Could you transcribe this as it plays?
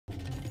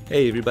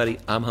Hey everybody,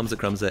 I'm Hamza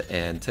Krumza,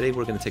 and today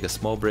we're going to take a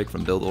small break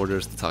from build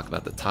orders to talk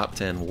about the top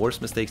 10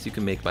 worst mistakes you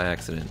can make by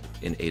accident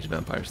in Age of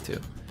Empires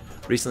 2.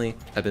 Recently,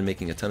 I've been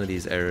making a ton of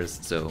these errors,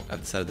 so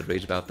I've decided to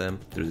rage about them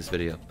through this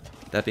video.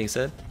 That being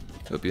said,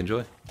 hope you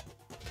enjoy.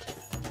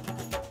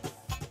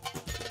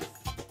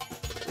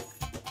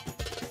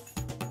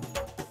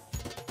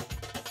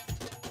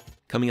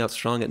 Coming out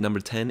strong at number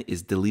 10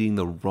 is deleting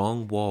the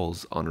wrong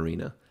walls on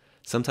Arena.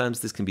 Sometimes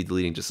this can be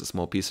deleting just a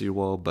small piece of your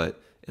wall,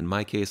 but in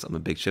my case, I'm a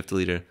big shift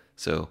deleter,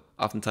 so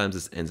oftentimes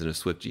this ends in a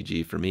swift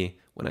GG for me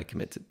when I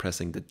commit to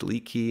pressing the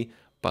delete key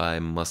by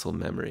muscle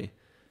memory.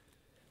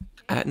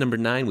 At number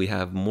 9, we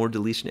have more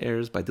deletion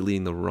errors by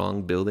deleting the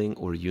wrong building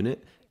or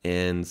unit,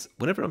 and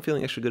whenever I'm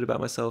feeling extra good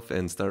about myself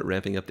and start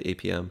ramping up the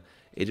APM,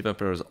 Age of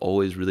Empires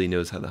always really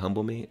knows how to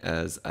humble me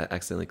as I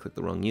accidentally click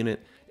the wrong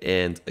unit,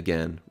 and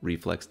again,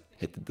 reflex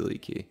hit the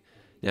delete key.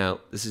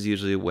 Now, this is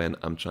usually when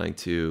I'm trying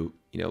to,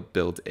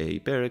 build a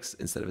barracks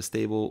instead of a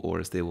stable or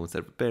a stable instead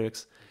of a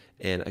barracks,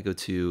 and I go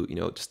to,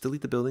 just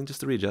delete the building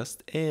just to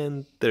readjust,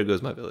 and there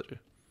goes my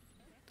villager.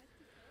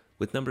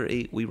 With number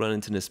 8, we run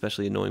into an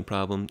especially annoying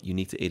problem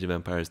unique to Age of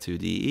Empires 2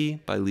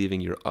 DE by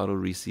leaving your auto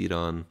reseed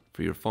on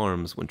for your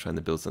farms when trying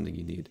to build something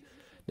you need.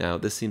 Now,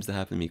 this seems to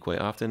happen to me quite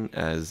often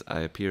as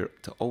I appear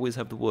to always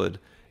have the wood,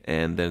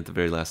 and then at the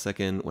very last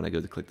second when I go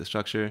to click the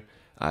structure,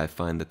 I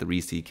find that the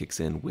reseed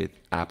kicks in with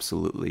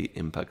absolutely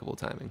impeccable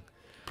timing.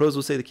 Pros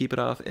will say to keep it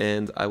off,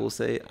 and I will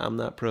say I'm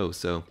not pro,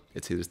 so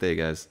it's here to stay,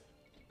 guys.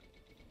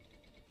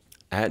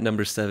 At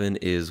number 7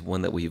 is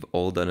one that we've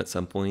all done at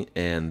some point,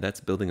 and that's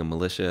building a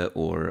militia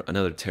or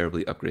another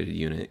terribly upgraded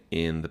unit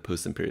in the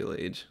post-imperial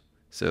age.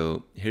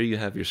 So here you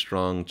have your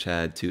strong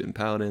Chad Teuton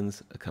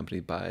paladins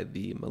accompanied by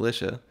the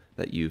militia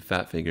that you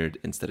fat-fingered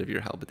instead of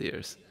your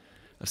halberdiers.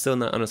 I'm still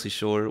not honestly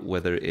sure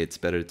whether it's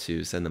better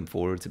to send them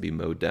forward to be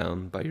mowed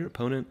down by your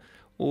opponent,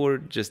 or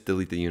just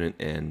delete the unit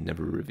and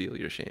never reveal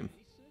your shame.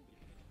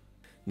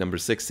 Number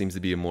 6 seems to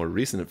be a more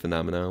recent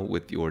phenomenon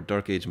with your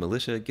Dark Age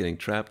militia getting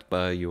trapped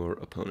by your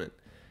opponent.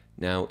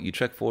 Now, you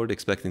trek forward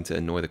expecting to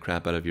annoy the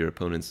crap out of your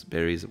opponent's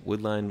berries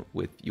woodline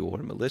with your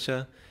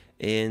militia,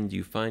 and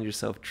you find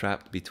yourself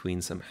trapped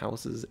between some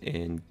houses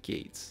and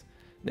gates.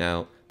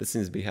 Now, this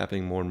seems to be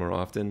happening more and more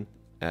often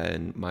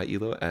in my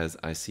elo as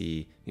I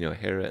see,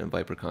 Hera and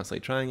Viper constantly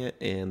trying it,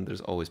 and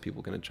there's always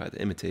people going to try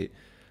to imitate,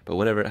 but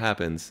whenever it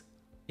happens,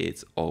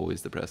 it's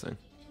always depressing.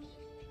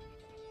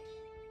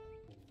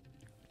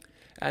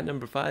 At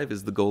number 5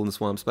 is the Golden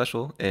Swamp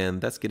Special,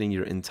 and that's getting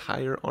your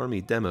entire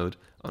army demoed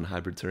on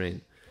hybrid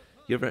terrain.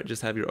 You ever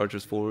just have your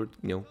archers forward,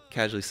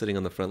 casually sitting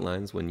on the front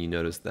lines when you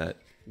notice that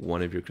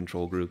one of your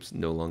control groups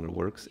no longer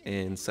works,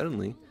 and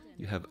suddenly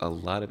you have a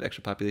lot of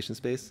extra population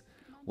space?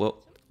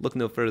 Well, look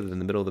no further than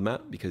the middle of the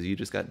map because you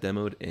just got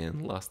demoed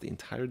and lost the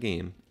entire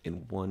game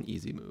in one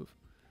easy move.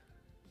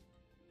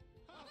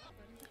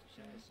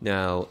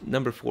 Now,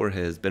 number 4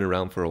 has been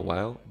around for a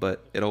while,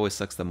 but it always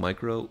sucks the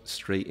micro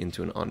straight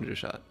into an onager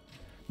shot.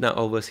 Not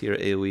all of us here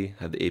at AoE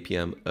have the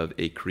APM of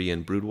a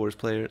Korean Brood Wars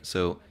player,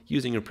 so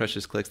using your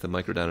precious clicks to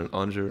micro down an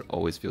onager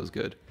always feels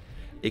good.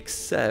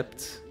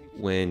 Except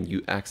when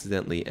you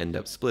accidentally end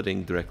up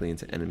splitting directly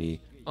into enemy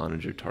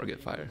onager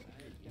target fire.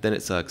 Then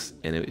it sucks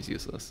and it was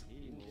useless.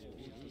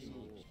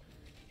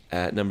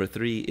 At number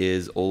 3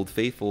 is Old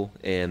Faithful,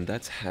 and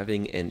that's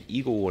having an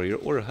Eagle Warrior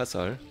or a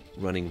Hussar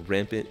running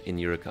rampant in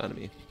your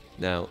economy.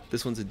 Now,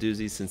 this one's a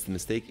doozy since the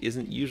mistake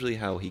isn't usually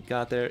how he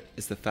got there,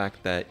 it's the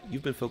fact that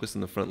you've been focused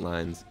on the front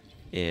lines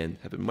and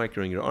have been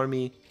microing your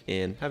army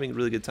and having a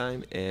really good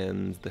time,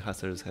 and the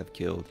Hussars have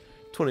killed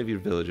 20 of your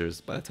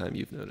villagers by the time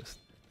you've noticed.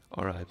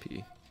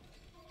 RIP.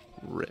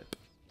 RIP.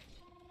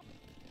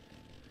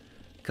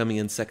 Coming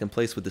in second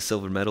place with the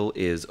silver medal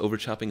is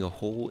overchopping a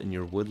hole in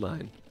your wood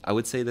line. I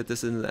would say that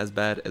this isn't as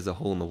bad as a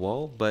hole in the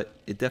wall, but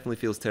it definitely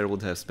feels terrible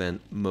to have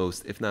spent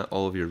most, if not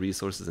all of your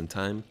resources and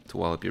time to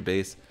wall up your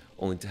base,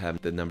 only to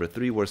have the number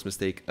 3 worst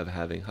mistake of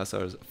having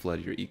Hussars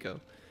flood your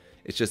eco.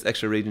 It's just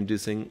extra rage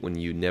inducing when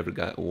you never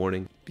got a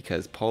warning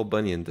because Paul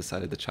Bunyan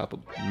decided to chop a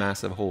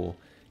massive hole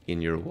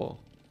in your wall.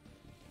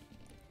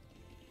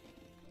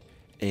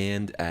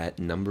 And at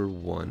number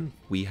 1,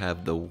 we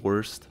have the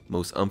worst,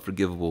 most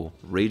unforgivable,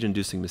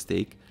 rage-inducing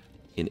mistake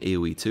in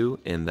AoE 2,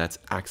 and that's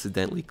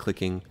accidentally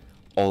clicking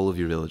all of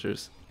your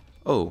villagers.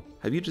 Oh,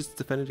 have you just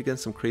defended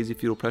against some crazy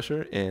feudal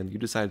pressure and you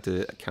decided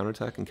to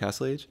counterattack in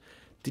Castle Age?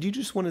 Did you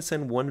just want to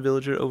send one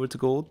villager over to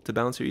gold to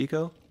balance your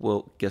eco?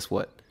 Well, guess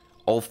what?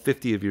 All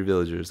 50 of your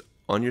villagers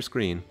on your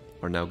screen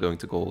are now going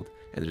to gold,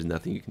 and there's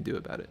nothing you can do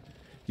about it.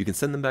 You can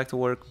send them back to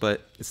work,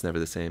 but it's never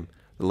the same.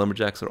 The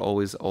lumberjacks are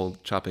always all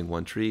chopping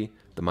one tree,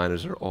 the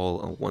miners are all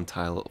on one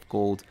tile of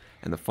gold,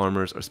 and the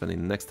farmers are spending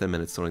the next 10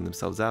 minutes sorting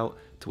themselves out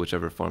to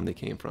whichever farm they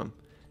came from.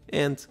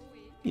 And,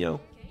 you're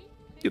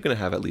going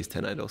to have at least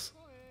 10 idols.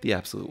 The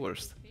absolute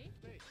worst.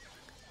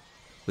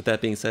 With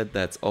that being said,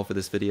 that's all for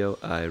this video.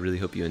 I really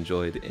hope you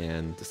enjoyed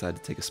and decided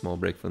to take a small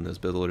break from those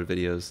build order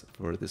videos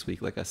for this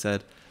week, like I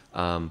said.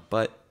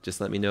 But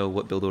just let me know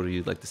what build order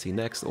you'd like to see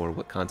next or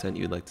what content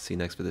you'd like to see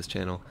next for this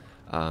channel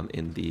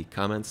in the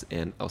comments,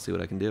 and I'll see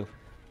what I can do.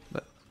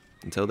 But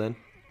until then,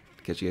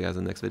 Catch you guys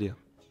in the next video.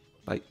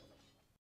 Bye.